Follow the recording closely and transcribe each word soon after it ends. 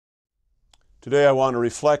Today I want to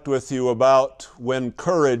reflect with you about when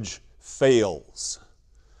courage fails.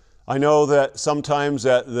 I know that sometimes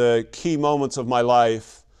at the key moments of my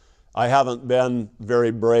life, I haven't been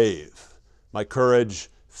very brave. My courage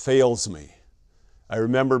fails me. I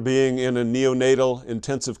remember being in a neonatal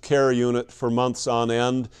intensive care unit for months on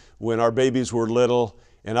end when our babies were little,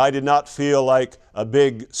 and I did not feel like a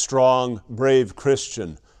big, strong, brave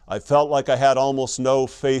Christian. I felt like I had almost no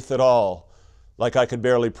faith at all, like I could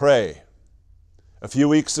barely pray. A few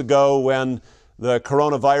weeks ago, when the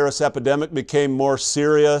coronavirus epidemic became more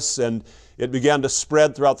serious and it began to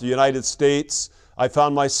spread throughout the United States, I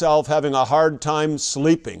found myself having a hard time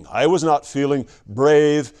sleeping. I was not feeling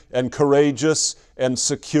brave and courageous and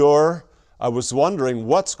secure. I was wondering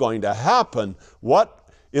what's going to happen. What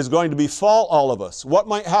is going to befall all of us? What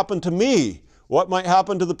might happen to me? What might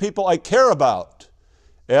happen to the people I care about?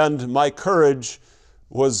 And my courage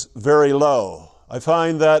was very low. I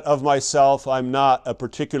find that of myself, I'm not a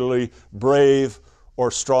particularly brave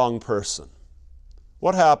or strong person.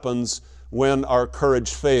 What happens when our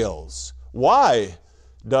courage fails? Why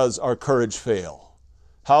does our courage fail?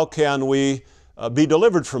 How can we be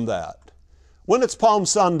delivered from that? When it's Palm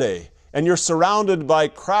Sunday and you're surrounded by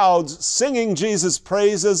crowds singing Jesus'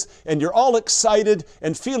 praises and you're all excited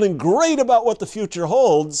and feeling great about what the future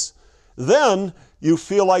holds, then you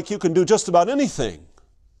feel like you can do just about anything.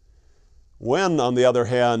 When, on the other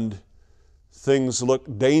hand, things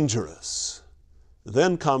look dangerous,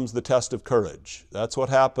 then comes the test of courage. That's what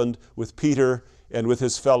happened with Peter and with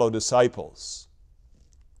his fellow disciples.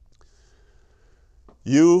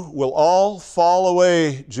 You will all fall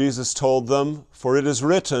away, Jesus told them, for it is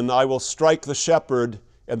written, I will strike the shepherd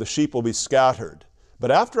and the sheep will be scattered. But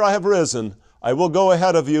after I have risen, I will go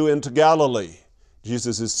ahead of you into Galilee.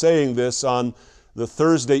 Jesus is saying this on the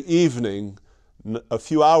Thursday evening, a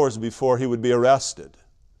few hours before he would be arrested.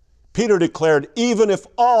 Peter declared, even if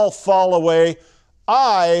all fall away,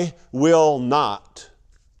 I will not.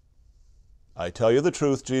 I tell you the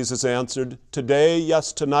truth, Jesus answered, today,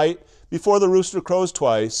 yes, tonight, before the rooster crows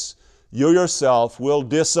twice, you yourself will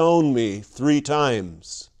disown me 3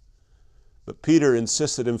 times. But Peter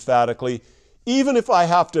insisted emphatically, even if I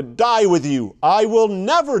have to die with you, I will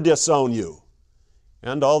never disown you.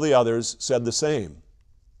 And all the others said the same.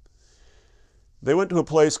 They went to a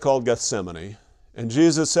place called Gethsemane, and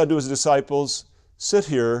Jesus said to his disciples, sit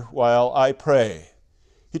here while I pray.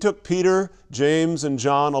 He took Peter, James, and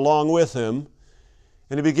John along with him,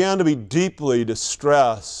 and he began to be deeply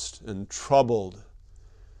distressed and troubled.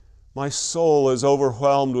 My soul is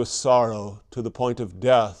overwhelmed with sorrow to the point of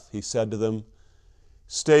death, he said to them.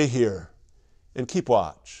 Stay here and keep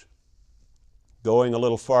watch. Going a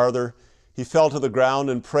little farther, he fell to the ground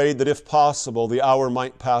and prayed that if possible, the hour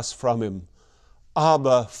might pass from him.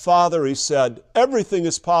 Abba, Father, he said, everything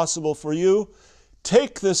is possible for you.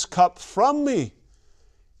 Take this cup from me,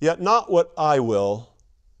 yet not what I will,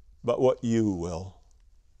 but what you will.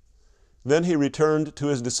 Then he returned to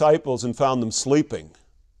his disciples and found them sleeping.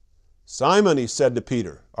 Simon, he said to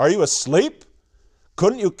Peter, are you asleep?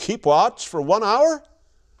 Couldn't you keep watch for 1 hour?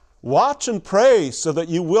 Watch and pray so that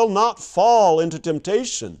you will not fall into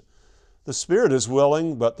temptation. The spirit is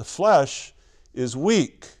willing, but the flesh is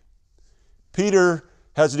weak. Peter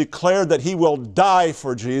has declared that he will die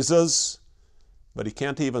for Jesus, but he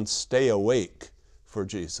can't even stay awake for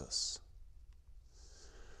Jesus.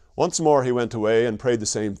 Once more he went away and prayed the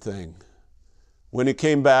same thing. When he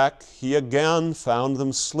came back, he again found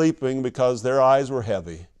them sleeping because their eyes were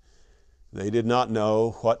heavy. They did not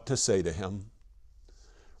know what to say to him.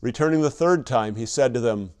 Returning the 3rd time, he said to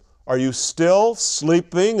them, are you still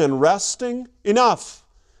sleeping and resting? Enough!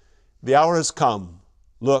 The hour has come.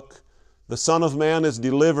 Look, the Son of Man is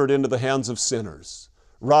delivered into the hands of sinners.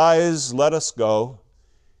 Rise, let us go.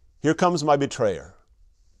 Here comes my betrayer.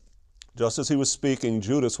 Just as he was speaking,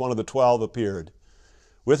 Judas, one of the 12, appeared.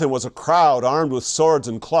 With him was a crowd armed with swords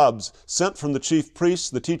and clubs, sent from the chief priests,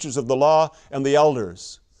 the teachers of the law, and the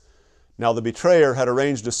elders. Now the betrayer had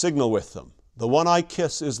arranged a signal with them. The one I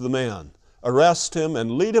kiss is the man. Arrest him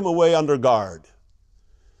and lead him away under guard.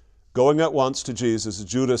 Going at once to Jesus,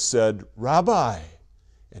 Judas said, Rabbi,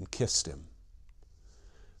 and kissed him.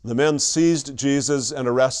 The men seized Jesus and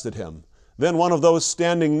arrested him. Then one of those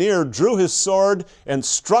standing near drew his sword and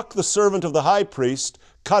struck the servant of the high priest,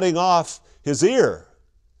 cutting off his ear.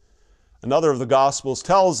 Another of the Gospels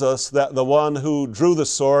tells us that the one who drew the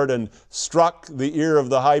sword and struck the ear of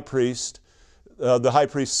the high priest's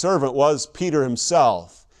servant was Peter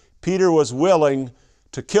himself. Peter was willing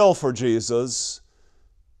to kill for Jesus,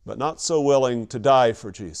 but not so willing to die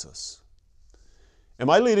for Jesus. Am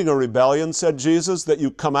I leading a rebellion, said Jesus, that you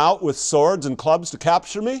come out with swords and clubs to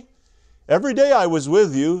capture me? Every day I was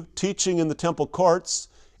with you, teaching in the temple courts,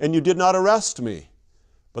 and you did not arrest me.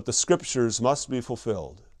 But the Scriptures must be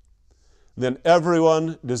fulfilled." Then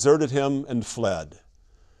everyone deserted him and fled.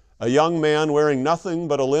 A young man wearing nothing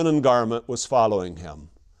but a linen garment was following him.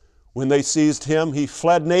 When they seized him, he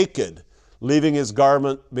fled naked, leaving his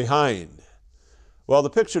garment behind. Well, the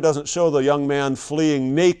picture doesn't show the young man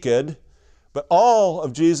fleeing naked, but all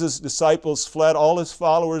of Jesus' disciples fled, all his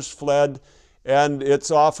followers fled, and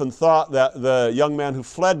it's often thought that the young man who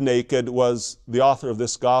fled naked was the author of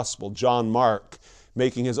this gospel, John Mark,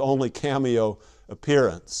 making his only cameo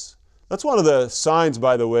appearance. That's one of the signs,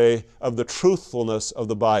 by the way, of the truthfulness of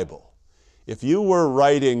the Bible. If you were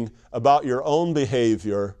writing about your own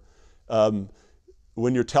behavior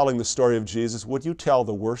when you're telling the story of Jesus, would you tell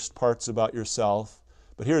the worst parts about yourself?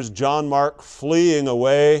 But here's John Mark fleeing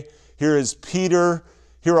away. Here is Peter.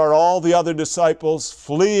 Here are all the other disciples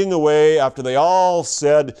fleeing away after they all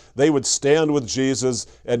said they would stand with Jesus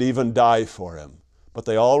and even die for him. But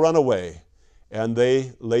they all run away, and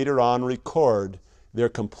they later on record their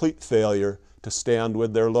complete failure to stand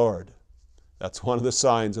with their Lord. That's one of the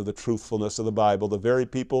signs of the truthfulness of the Bible. The very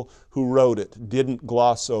people who wrote it didn't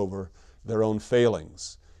gloss over their own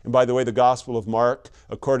failings. And by the way, the Gospel of Mark,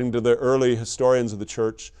 according to the early historians of the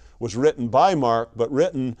church, was written by Mark, but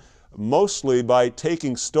written mostly by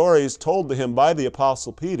taking stories told to him by the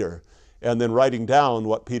Apostle Peter and then writing down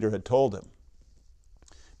what Peter had told him.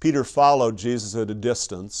 Peter followed Jesus at a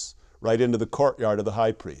distance right into the courtyard of the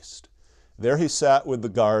high priest. There he sat with the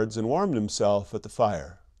guards and warmed himself at the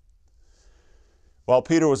fire. While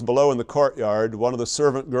Peter was below in the courtyard, one of the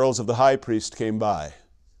servant girls of the high priest came by.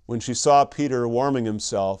 When she saw Peter warming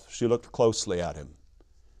himself, she looked closely at him.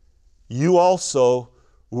 "You also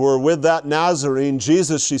were with that Nazarene,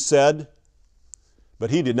 Jesus," she said. But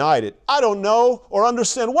he denied it. "I don't know or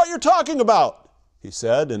understand what you're talking about," he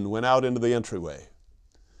said, and went out into the entryway.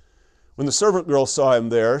 When the servant girl saw him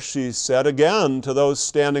there, she said again to those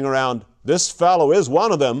standing around, "This fellow is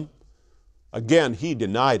one of them." Again, he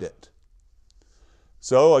denied it.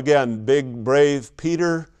 So again, big, brave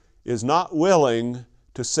Peter is not willing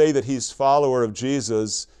to say that he's a follower of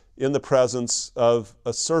Jesus in the presence of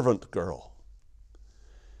a servant girl.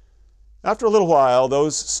 After a little while,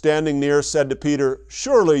 those standing near said to Peter,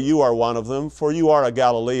 "Surely you are one of them, for you are a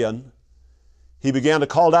Galilean." He began to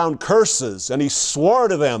call down curses, and he swore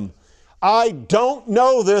to them, "I don't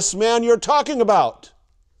know this man you're talking about."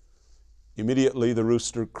 Immediately the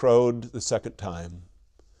rooster crowed the second time.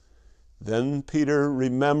 Then Peter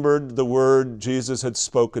remembered the word Jesus had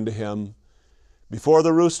spoken to him, "Before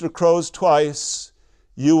the rooster crows twice,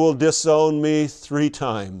 you will disown me 3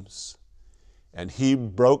 times." And he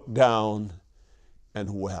broke down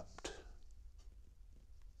and wept.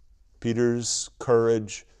 Peter's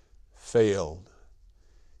courage failed.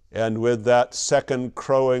 And with that second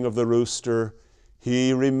crowing of the rooster,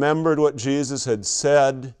 he remembered what Jesus had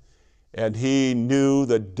said, and he knew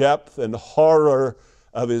the depth and horror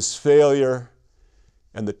of his failure,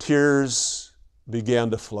 and the tears began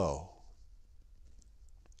to flow.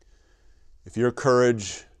 If your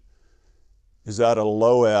courage is at a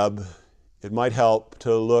low ebb, it might help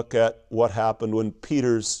to look at what happened when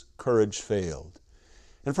Peter's courage failed.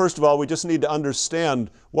 And first of all, we just need to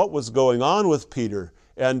understand what was going on with Peter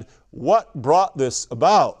and what brought this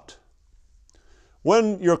about.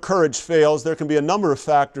 When your courage fails, there can be a number of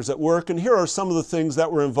factors at work, and here are some of the things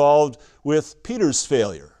that were involved with Peter's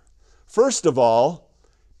failure. First of all,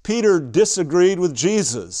 Peter disagreed with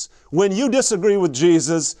Jesus. When you disagree with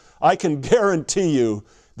Jesus, I can guarantee you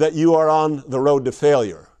that you are on the road to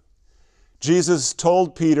failure. Jesus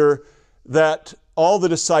told Peter that all the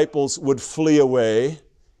disciples would flee away,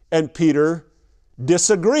 and Peter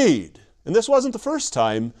disagreed. And this wasn't the first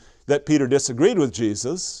time that Peter disagreed with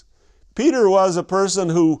Jesus. Peter was a person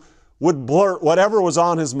who would blurt whatever was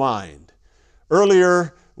on his mind.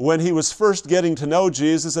 Earlier, when he was first getting to know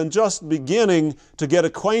Jesus and just beginning to get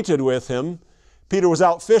acquainted with him, Peter was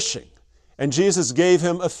out fishing, and Jesus gave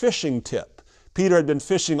him a fishing tip. Peter had been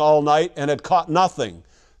fishing all night and had caught nothing.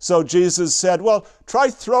 So Jesus said, "Well, try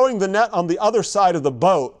throwing the net on the other side of the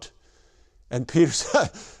boat." And Peter said,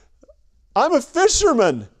 "I'm a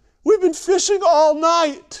fisherman. We've been fishing all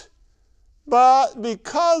night. But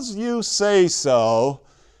because you say so,"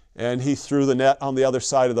 and he threw the net on the other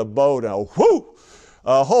side of the boat, and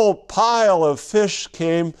a whole pile of fish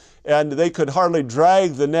came, and they could hardly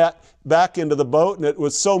drag the net back into the boat, and it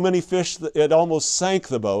was so many fish that it almost sank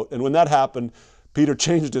the boat. And when that happened, Peter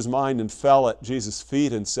changed his mind and fell at Jesus'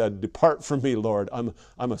 feet and said, "Depart from me, Lord, I'm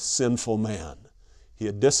a sinful man." He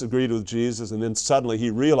had disagreed with Jesus, and then suddenly he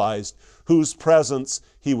realized whose presence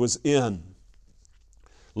he was in.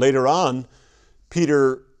 Later on,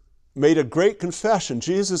 Peter made a great confession.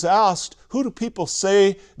 Jesus asked, "Who do people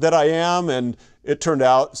say that I am?" And it turned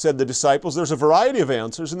out, said the disciples, there's a variety of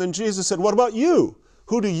answers. And then Jesus said, "What about you?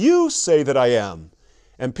 Who do you say that I am?"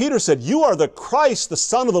 And Peter said, "You are the Christ, the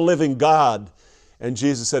Son of the living God." And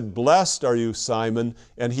Jesus said, "Blessed are you, Simon."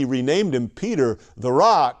 And he renamed him Peter, the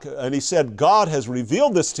rock. And he said, "God has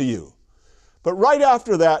revealed this to you." But right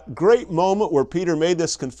after that great moment where Peter made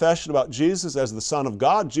this confession about Jesus as the Son of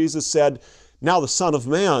God, Jesus said, now the Son of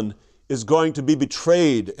Man is going to be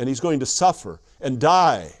betrayed and he's going to suffer and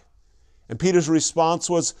die. And Peter's response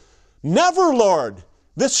was, "Never, Lord,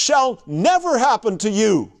 this shall never happen to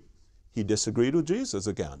you." He disagreed with Jesus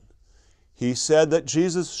again. He said that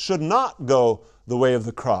Jesus should not go the way of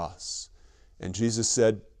the cross. And Jesus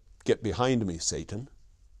said, "Get behind me, Satan."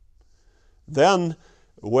 Then,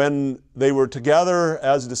 when they were together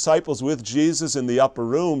as disciples with Jesus in the upper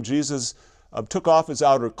room, Jesus took off his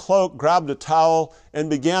outer cloak, grabbed a towel, and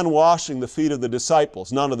began washing the feet of the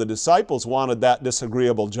disciples. None of the disciples wanted that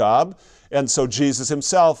disagreeable job, and so Jesus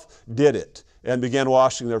himself did it and began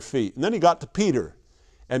washing their feet. And then he got to Peter,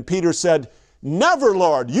 and Peter said, "Never,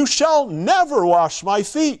 Lord, you shall never wash my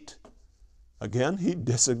feet." Again, he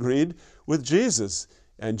disagreed with Jesus,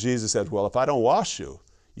 and Jesus said, "Well, if I don't wash you,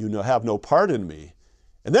 you have no part in me."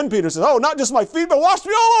 And then Peter said, "Oh, not just my feet, but wash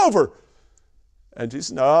me all over." And Jesus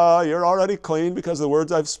said, "No, you're already clean because of the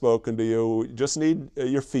words I've spoken to you. You just need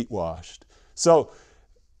your feet washed." So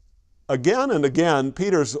again and again,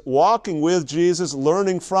 Peter's walking with Jesus,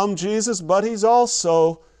 learning from Jesus, but he's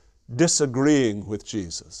also disagreeing with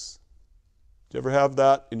Jesus. Do you ever have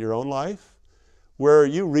that in your own life? Where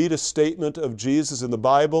you read a statement of Jesus in the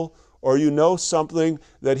Bible, or you know something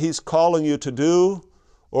that he's calling you to do,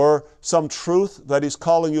 or some truth that he's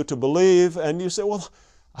calling you to believe, and you say, "Well,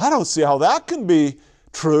 I don't see how that can be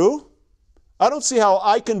true. I don't see how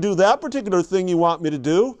I can do that particular thing you want me to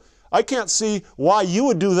do. I can't see why you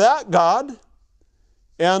would do that, God."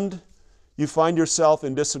 And you find yourself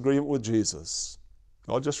in disagreement with Jesus.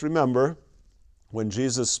 Well, just remember, when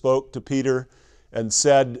Jesus spoke to Peter and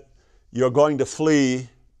said, "You're going to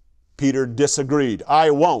flee," Peter disagreed. "I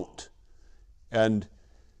won't." And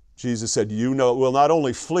Jesus said, "You will not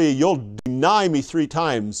only flee, you'll deny me 3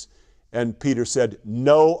 times. And Peter said,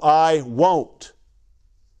 "No, I won't."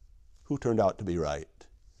 Who turned out to be right?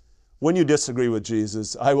 When you disagree with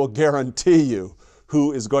Jesus, I will guarantee you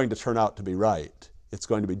who is going to turn out to be right. It's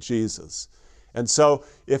going to be Jesus. And so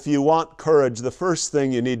if you want courage, the first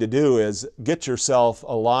thing you need to do is get yourself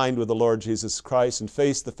aligned with the Lord Jesus Christ and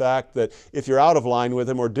face the fact that if you're out of line with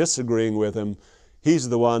him or disagreeing with him, he's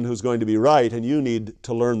the one who's going to be right, and you need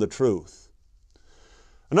to learn the truth.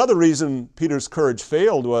 Another reason Peter's courage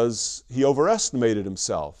failed was he overestimated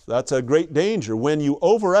himself. That's a great danger. When you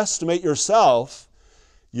overestimate yourself,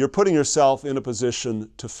 you're putting yourself in a position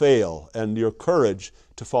to fail and your courage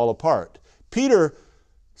to fall apart. Peter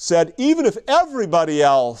said, "Even if everybody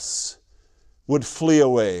else would flee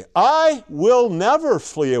away, I will never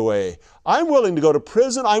flee away. I'm willing to go to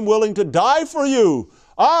prison. I'm willing to die for you.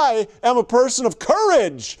 I am a person of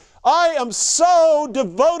courage. I am so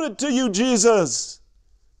devoted to you, Jesus."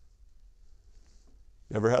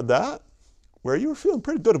 You ever had that? Where you were feeling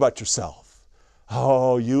pretty good about yourself.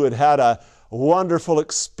 Oh, you had had a wonderful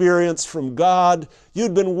experience from God.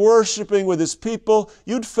 You'd been worshiping with his people.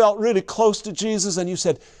 You'd felt really close to Jesus, and you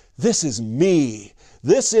said, "This is me.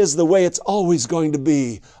 This is the way it's always going to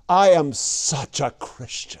be. I am such a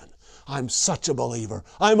Christian. I'm such a believer.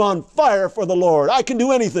 I'm on fire for the Lord. I can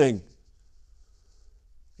do anything."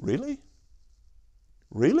 Really?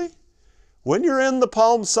 Really? When you're in the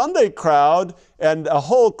Palm Sunday crowd and a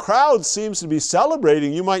whole crowd seems to be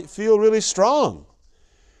celebrating, you might feel really strong.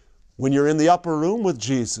 When you're in the upper room with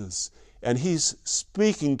Jesus and he's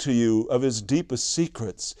speaking to you of his deepest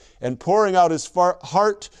secrets and pouring out his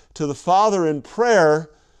heart to the Father in prayer,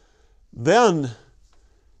 then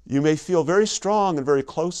you may feel very strong and very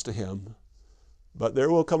close to him. But there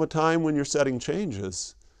will come a time when your setting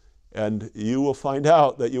changes, and you will find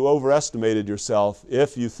out that you overestimated yourself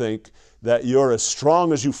if you think that you're as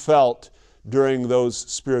strong as you felt during those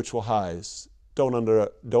spiritual highs. Don't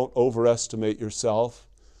overestimate yourself,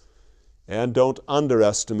 and don't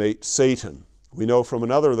underestimate Satan. We know from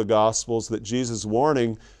another of the Gospels that Jesus'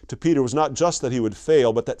 warning to Peter was not just that he would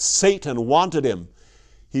fail, but that Satan wanted him.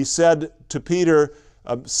 He said to Peter,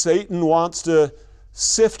 Satan wants to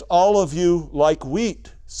sift all of you like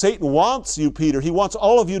wheat. Satan wants you, Peter. He wants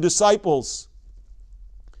all of you disciples.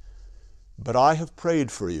 But I have prayed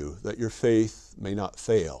for you that your faith may not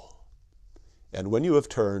fail. And when you have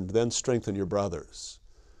turned, then strengthen your brothers.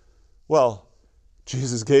 Well,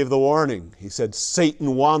 Jesus gave the warning. He said,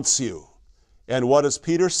 Satan wants you. And what does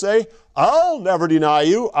Peter say? I'll never deny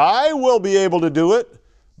you. I will be able to do it.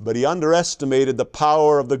 But he underestimated the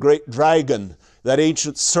power of the great dragon, that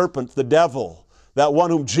ancient serpent, the devil, that one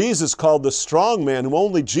whom Jesus called the strong man, whom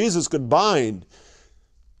only Jesus could bind.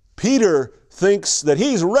 Peter thinks that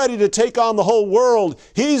he's ready to take on the whole world.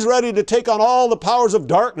 He's ready to take on all the powers of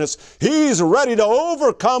darkness. He's ready to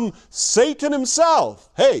overcome Satan himself.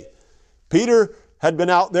 Hey, Peter had been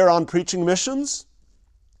out there on preaching missions.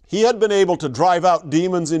 He had been able to drive out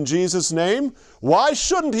demons in Jesus' name. Why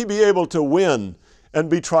shouldn't he be able to win and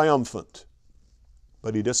be triumphant?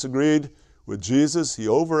 But he disagreed with Jesus. He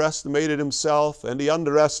overestimated himself and he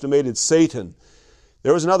underestimated Satan.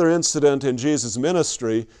 There was another incident in Jesus'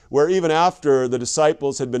 ministry where even after the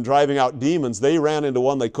disciples had been driving out demons, they ran into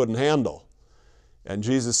one they couldn't handle. And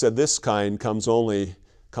Jesus said, this kind comes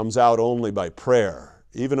out only by prayer.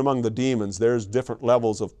 Even among the demons, there's different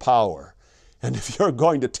levels of power. And if you're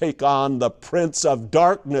going to take on the prince of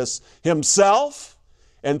darkness himself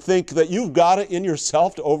and think that you've got it in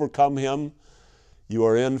yourself to overcome him, you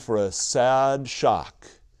are in for a sad shock.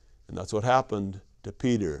 And that's what happened to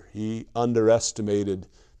Peter. He underestimated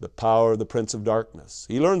the power of the prince of darkness.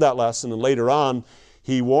 He learned that lesson, and later on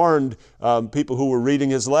he warned people who were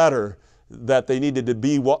reading his letter that they needed to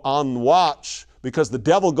be on watch, because the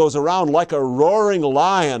devil goes around like a roaring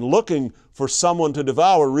lion looking for someone to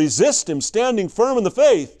devour. Resist him, standing firm in the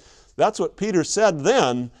faith. That's what Peter said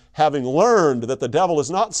then, having learned that the devil is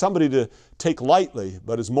not somebody to take lightly,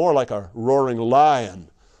 but is more like a roaring lion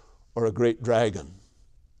or a great dragon.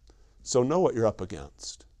 So know what you're up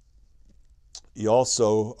against. You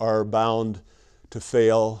also are bound to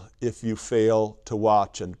fail if you fail to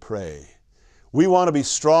watch and pray. We want to be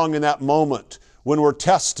strong in that moment when we're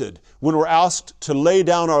tested, when we're asked to lay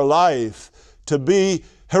down our life, to be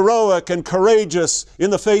heroic and courageous in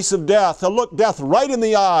the face of death, to look death right in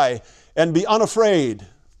the eye and be unafraid.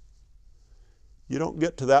 You don't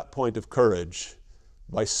get to that point of courage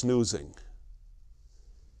by snoozing.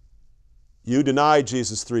 You denied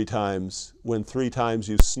Jesus 3 times when 3 times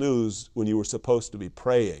you snoozed when you were supposed to be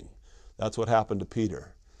praying. That's what happened to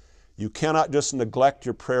Peter. You cannot just neglect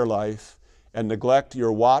your prayer life and neglect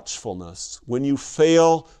your watchfulness. When you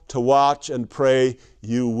fail to watch and pray,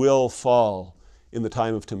 you will fall in the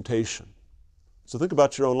time of temptation. So think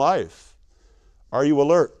about your own life. Are you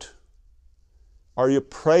alert? Are you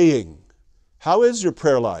praying? How is your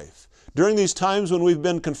prayer life? During these times when we've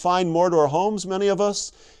been confined more to our homes, many of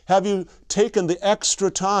us, have you taken the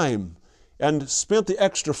extra time and spent the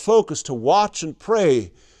extra focus to watch and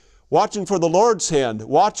pray, watching for the Lord's hand,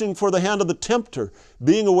 watching for the hand of the tempter,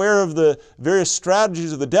 being aware of the various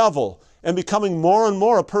strategies of the devil, and becoming more and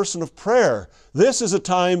more a person of prayer? This is a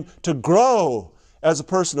time to grow as a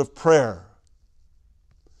person of prayer.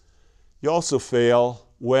 You also fail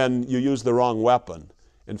when you use the wrong weapon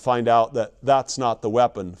and find out that that's not the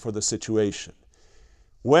weapon for the situation.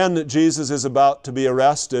 When Jesus is about to be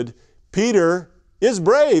arrested, Peter is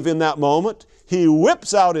brave in that moment. He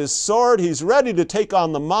whips out his sword. He's ready to take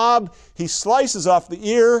on the mob. He slices off the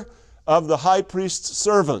ear of the high priest's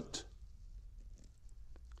servant.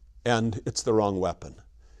 And it's the wrong weapon.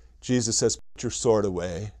 Jesus says, put your sword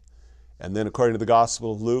away. And then according to the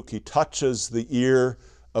Gospel of Luke, he touches the ear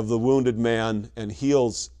of the wounded man and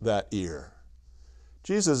heals that ear.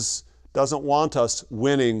 Jesus doesn't want us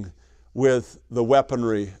winning with the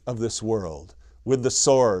weaponry of this world, with the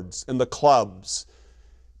swords and the clubs.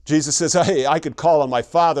 Jesus says, hey, I could call on my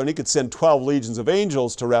Father and he could send 12 legions of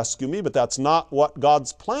angels to rescue me, but that's not what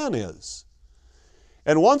God's plan is.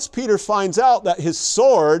 And once Peter finds out that his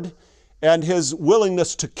sword and his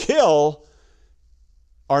willingness to kill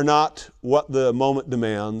are not what the moment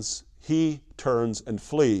demands, he turns and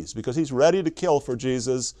flees, because he's ready to kill for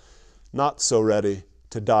Jesus, not so ready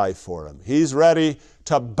to die for him. He's ready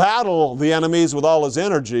to battle the enemies with all his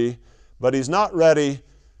energy, but he's not ready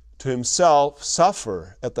to himself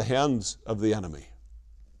suffer at the hands of the enemy.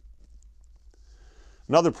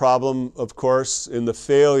 Another problem, of course, in the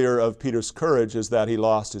failure of Peter's courage is that he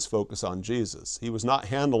lost his focus on Jesus. He was not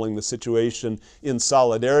handling the situation in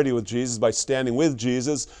solidarity with Jesus, by standing with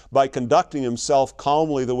Jesus, by conducting himself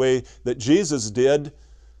calmly the way that Jesus did.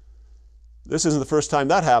 This isn't the first time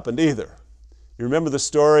that happened either. You remember the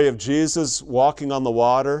story of Jesus walking on the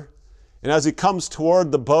water? And as he comes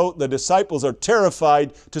toward the boat, the disciples are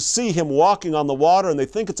terrified to see him walking on the water, and they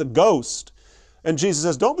think it's a ghost. And Jesus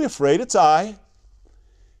says, don't be afraid, it's I.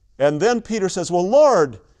 And then Peter says, well,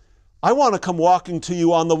 Lord, I want to come walking to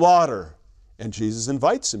you on the water. And Jesus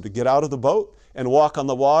invites him to get out of the boat and walk on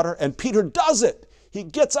the water. And Peter does it. He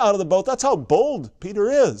gets out of the boat. That's how bold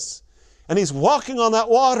Peter is. and he's walking on that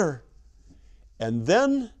water. And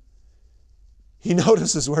then he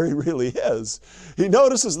notices where he really is. He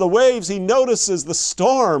notices the waves, he notices the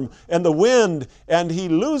storm and the wind, and he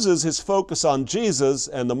loses his focus on Jesus,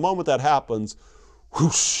 and the moment that happens,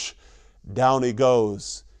 whoosh, down he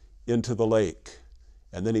goes into the lake.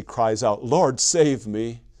 And then he cries out, "Lord, save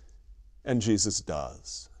me." And Jesus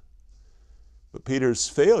does. But Peter's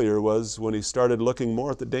failure was when he started looking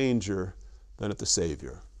more at the danger than at the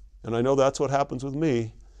Savior. And I know that's what happens with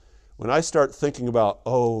me. When I start thinking about,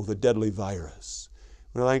 the deadly virus,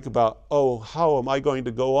 when I think about, how am I going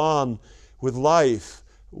to go on with life?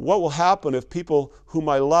 What will happen if people whom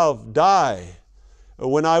I love die?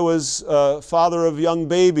 When I was father of young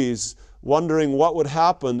babies, wondering what would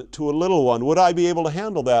happen to a little one, would I be able to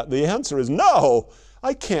handle that? The answer is no,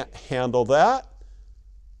 I can't handle that.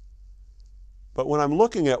 But when I'm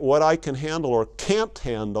looking at what I can handle or can't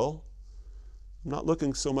handle, I'm not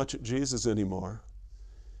looking so much at Jesus anymore.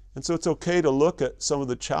 And so it's okay to look at some of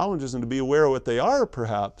the challenges and to be aware of what they are,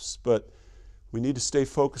 perhaps, but we need to stay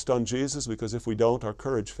focused on Jesus, because if we don't, our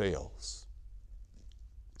courage fails.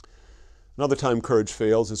 Another time courage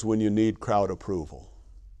fails is when you need crowd approval.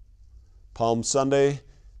 Palm Sunday,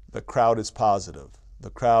 the crowd is positive. The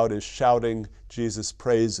crowd is shouting Jesus'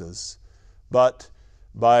 praises. But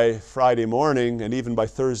by Friday morning, and even by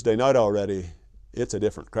Thursday night already, it's a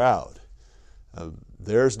different crowd.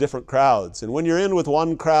 There's different crowds. And when you're in with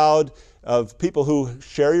one crowd of people who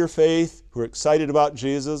share your faith, who are excited about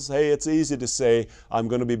Jesus, hey, it's easy to say, I'm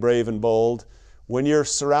going to be brave and bold. When you're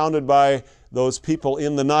surrounded by those people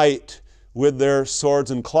in the night with their swords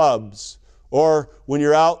and clubs, or when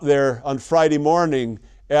you're out there on Friday morning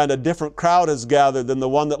and a different crowd has gathered than the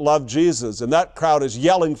one that loved Jesus, and that crowd is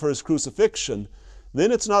yelling for his crucifixion,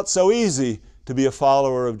 then it's not so easy to be a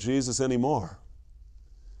follower of Jesus anymore.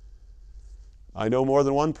 I know more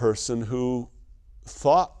than one person who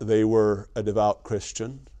thought they were a devout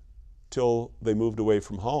Christian till they moved away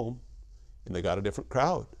from home and they got a different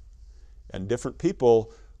crowd. And different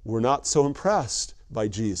people were not so impressed by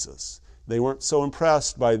Jesus. They weren't so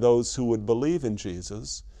impressed by those who would believe in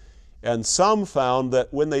Jesus. And some found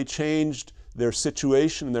that when they changed their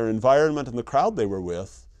situation, their environment, and the crowd they were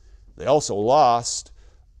with, they also lost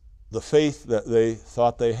the faith that they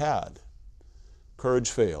thought they had. Courage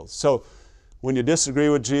fails. So when you disagree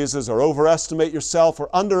with Jesus, or overestimate yourself,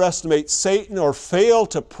 or underestimate Satan, or fail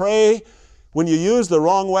to pray, when you use the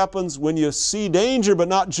wrong weapons, when you see danger but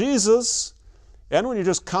not Jesus, and when you're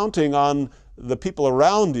just counting on the people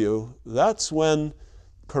around you, that's when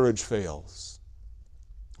courage fails.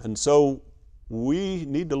 And so we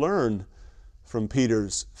need to learn from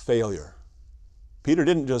Peter's failure. Peter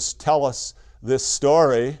didn't just tell us this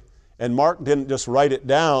story, and Mark didn't just write it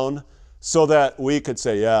down so that we could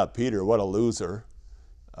say, yeah, Peter, what a loser.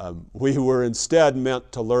 We were instead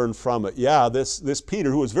meant to learn from it. Yeah, this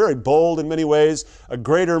Peter, who was very bold in many ways, a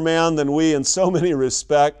greater man than we in so many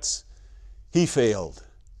respects, he failed.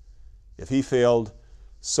 If he failed,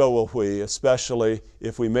 so will we, especially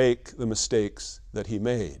if we make the mistakes that he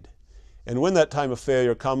made. And when that time of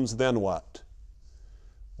failure comes, then what?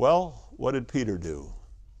 Well, what did Peter do?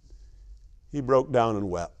 He broke down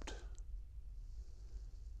and wept.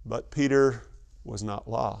 But Peter was not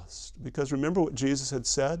lost. Because remember what Jesus had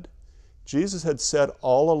said? Jesus had said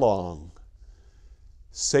all along,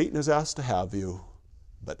 Satan has asked to have you,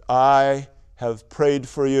 but I have prayed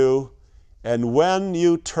for you, and when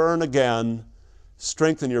you turn again,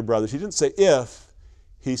 strengthen your brothers. He didn't say if,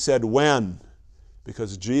 he said when,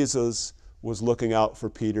 because Jesus was looking out for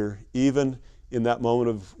Peter, even in that moment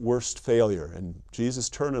of worst failure. And Jesus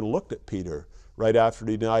turned and looked at Peter right after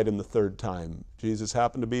he denied him the third time. Jesus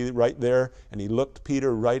happened to be right there, and he looked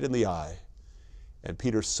Peter right in the eye. And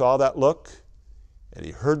Peter saw that look, and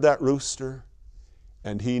he heard that rooster,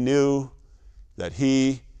 and he knew that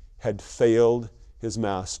he had failed his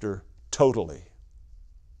master totally.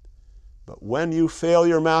 But when you fail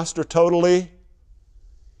your master totally,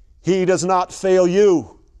 he does not fail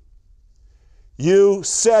you. You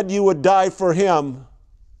said you would die for him,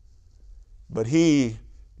 but he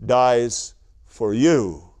dies for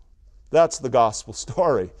you. That's the gospel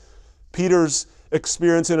story. Peter's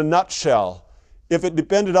experience in a nutshell. If it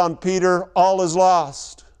depended on Peter, all is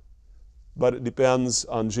lost. But it depends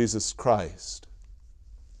on Jesus Christ.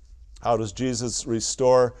 How does Jesus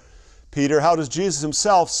restore Peter? How does Jesus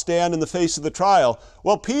himself stand in the face of the trial?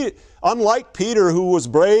 Well, unlike Peter, who was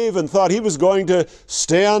brave and thought he was going to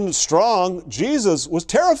stand strong, Jesus was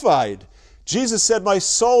terrified. Jesus said, my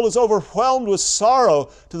soul is overwhelmed with sorrow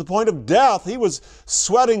to the point of death. He was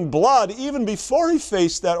sweating blood even before he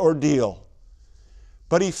faced that ordeal.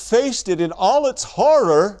 But he faced it in all its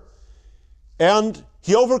horror, and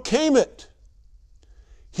he overcame it.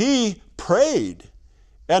 He prayed.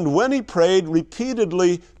 And when he prayed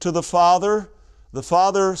repeatedly to the Father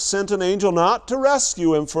sent an angel not to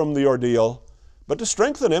rescue him from the ordeal, but to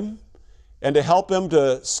strengthen him and to help him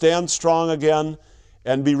to stand strong again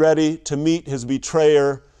and be ready to meet his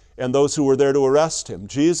betrayer and those who were there to arrest him.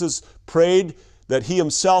 Jesus prayed that he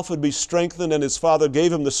himself would be strengthened, and his Father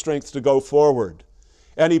gave him the strength to go forward.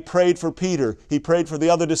 And he prayed for Peter. He prayed for the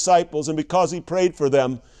other disciples, and because he prayed for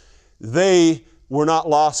them, they were not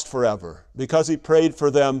lost forever. Because he prayed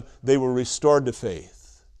for them, they were restored to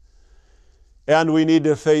faith. And we need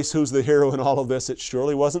to face who's the hero in all of this. It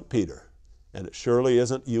surely wasn't Peter, and it surely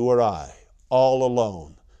isn't you or I, all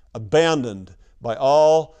alone, abandoned by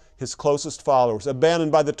all his closest followers,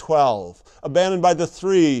 abandoned by the 12, abandoned by the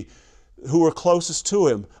 3 who were closest to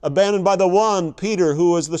him, abandoned by the one, Peter,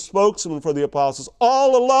 who was the spokesman for the apostles.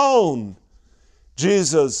 All alone,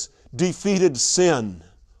 Jesus defeated sin.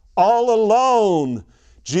 All alone,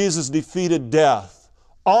 Jesus defeated death.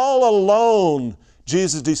 All alone,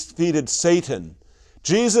 Jesus defeated Satan.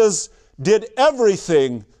 Jesus did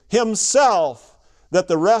everything himself that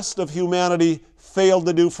the rest of humanity failed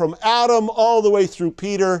to do. From Adam all the way through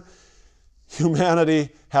Peter, humanity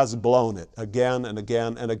has blown it again and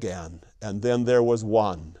again and again. And then there was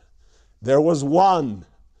one. There was one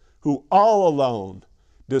who all alone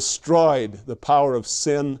destroyed the power of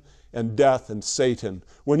sin and death and Satan.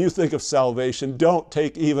 When you think of salvation, don't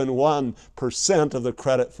take even 1% of the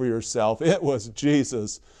credit for yourself. It was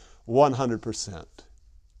Jesus, 100%.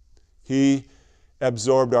 He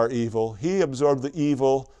absorbed our evil. He absorbed the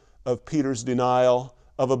evil of Peter's denial,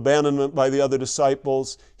 of abandonment by the other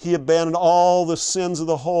disciples. He abandoned all the sins of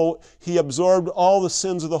the whole. He absorbed all the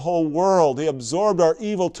sins of the whole world. He absorbed our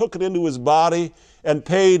evil, took it into his body, and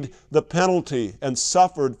paid the penalty and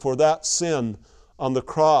suffered for that sin on the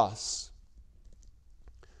cross.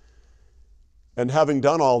 And having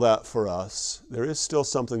done all that for us, there is still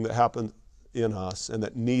something that happened in us and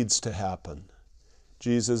that needs to happen.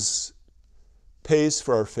 Jesus pays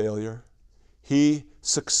for our failure. He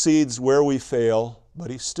succeeds where we fail, but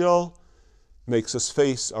he still makes us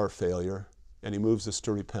face our failure, and he moves us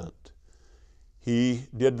to repent. He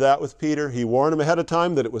did that with Peter. He warned him ahead of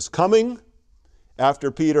time that it was coming. After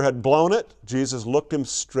Peter had blown it, Jesus looked him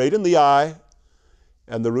straight in the eye,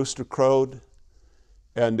 and the rooster crowed.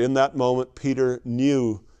 And in that moment, Peter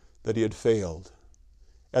knew that he had failed.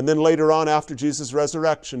 And then later on, after Jesus'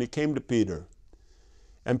 resurrection, he came to Peter.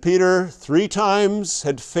 And Peter 3 times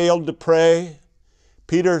had failed to pray.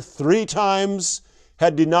 Peter 3 times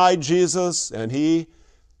had denied Jesus, and he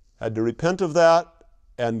had to repent of that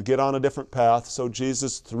and get on a different path. So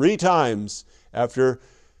Jesus 3 times, after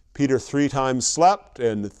Peter 3 times slept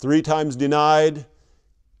and 3 times denied,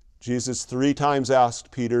 Jesus 3 times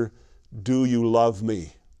asked Peter, "Do you love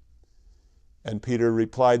me?" And Peter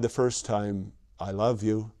replied the first time, "I love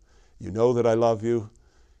you. You know that I love you."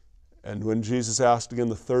 And when Jesus asked again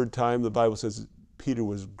the 3rd time, the Bible says Peter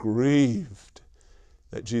was grieved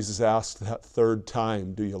that Jesus asked that 3rd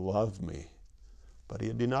time, "Do you love me?" But he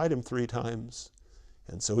had denied him 3 times.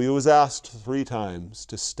 And so he was asked 3 times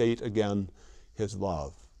to state again his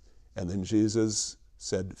love. And then Jesus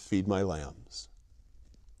said, "Feed my lambs."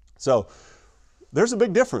 So there's a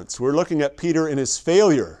big difference. We're looking at Peter in his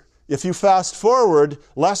failure. If you fast forward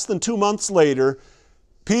less than 2 months later,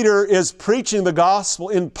 Peter is preaching the gospel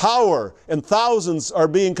in power, and thousands are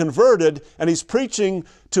being converted, and he's preaching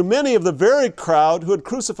to many of the very crowd who had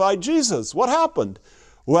crucified Jesus. What happened?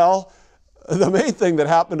 Well, the main thing that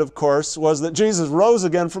happened, of course, was that Jesus rose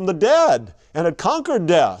again from the dead and had conquered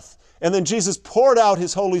death. And then Jesus poured out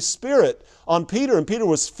his Holy Spirit on Peter, and Peter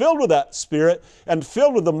was filled with that Spirit and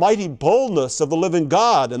filled with the mighty boldness of the living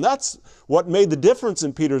God. And that's what made the difference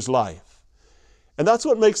in Peter's life. And that's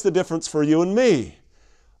what makes the difference for you and me.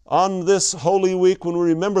 On this Holy Week, when we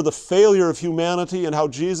remember the failure of humanity and how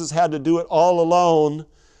Jesus had to do it all alone,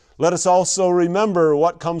 let us also remember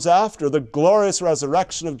what comes after, the glorious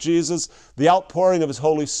resurrection of Jesus, the outpouring of his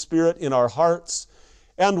Holy Spirit in our hearts,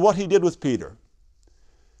 and what he did with Peter.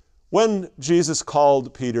 When Jesus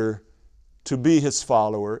called Peter to be his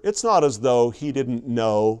follower, it's not as though he didn't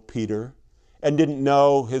know Peter and didn't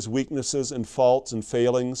know his weaknesses and faults and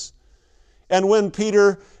failings. And when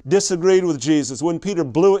Peter disagreed with Jesus, when Peter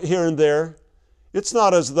blew it here and there, it's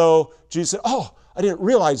not as though Jesus said, "Oh, I didn't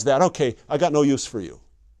realize that. Okay, I got no use for you."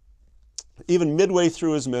 Even midway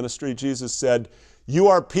through his ministry, Jesus said, "You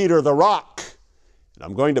are Peter the rock, and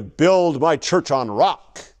I'm going to build my church on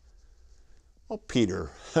rock." Well,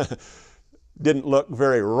 Peter didn't look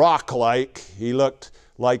very rock-like. He looked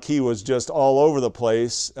like he was just all over the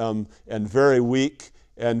place and very weak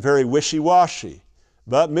and very wishy-washy.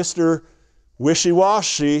 But Mr.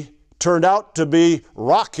 Wishy-washy turned out to be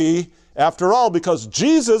rocky after all, because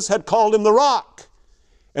Jesus had called him the Rock.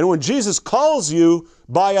 And when Jesus calls you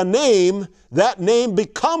by a name, that name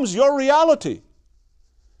becomes your reality.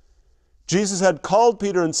 Jesus had called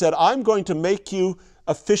Peter and said, I'm going to make you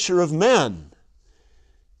a fisher of men.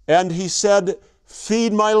 And he said,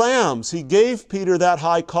 feed my lambs. He gave Peter that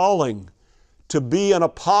high calling to be an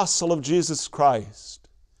apostle of Jesus Christ.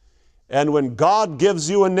 And when God gives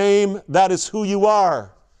you a name, that is who you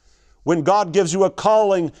are. When God gives you a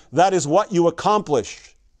calling, that is what you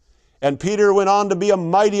accomplish. And Peter went on to be a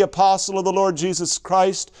mighty apostle of the Lord Jesus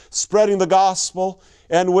Christ, spreading the gospel.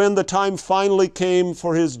 And when the time finally came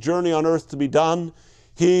for his journey on earth to be done,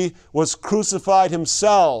 he was crucified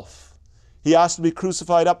himself. He asked to be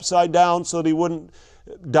crucified upside down so that he wouldn't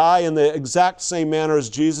die in the exact same manner as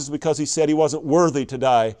Jesus, because he said he wasn't worthy to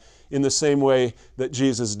die in the same way that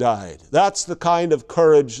Jesus died. That's the kind of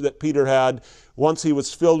courage that Peter had once he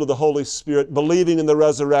was filled with the Holy Spirit, believing in the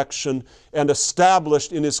resurrection and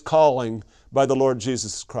established in his calling by the Lord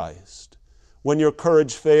Jesus Christ. When your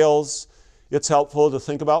courage fails, it's helpful to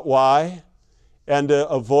think about why and to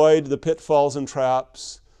avoid the pitfalls and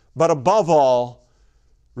traps. But above all,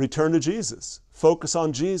 return to Jesus. Focus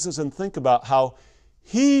on Jesus and think about how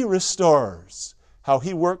He restores, how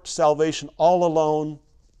He worked salvation all alone,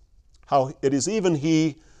 how it is even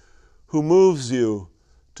He who moves you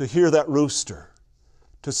to hear that rooster,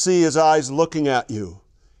 to see His eyes looking at you,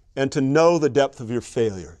 and to know the depth of your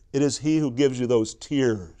failure. It is He who gives you those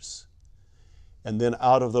tears. And then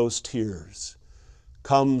out of those tears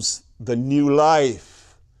comes the new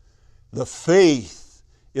life, the faith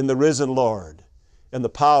in the risen Lord, and the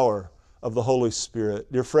power of the Holy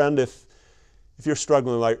Spirit. Dear friend, if you're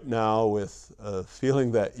struggling right now with a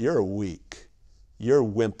feeling that you're weak, you're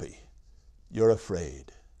wimpy, you're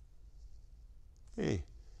afraid, hey,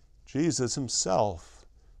 Jesus Himself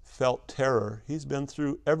felt terror. He's been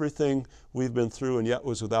through everything we've been through and yet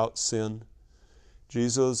was without sin.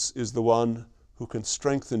 Jesus is the one who can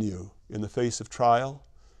strengthen you in the face of trial.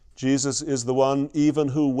 Jesus is the one even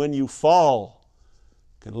who, when you fall,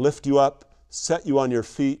 can lift you up, set you on your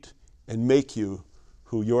feet, and make you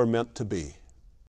who you're meant to be.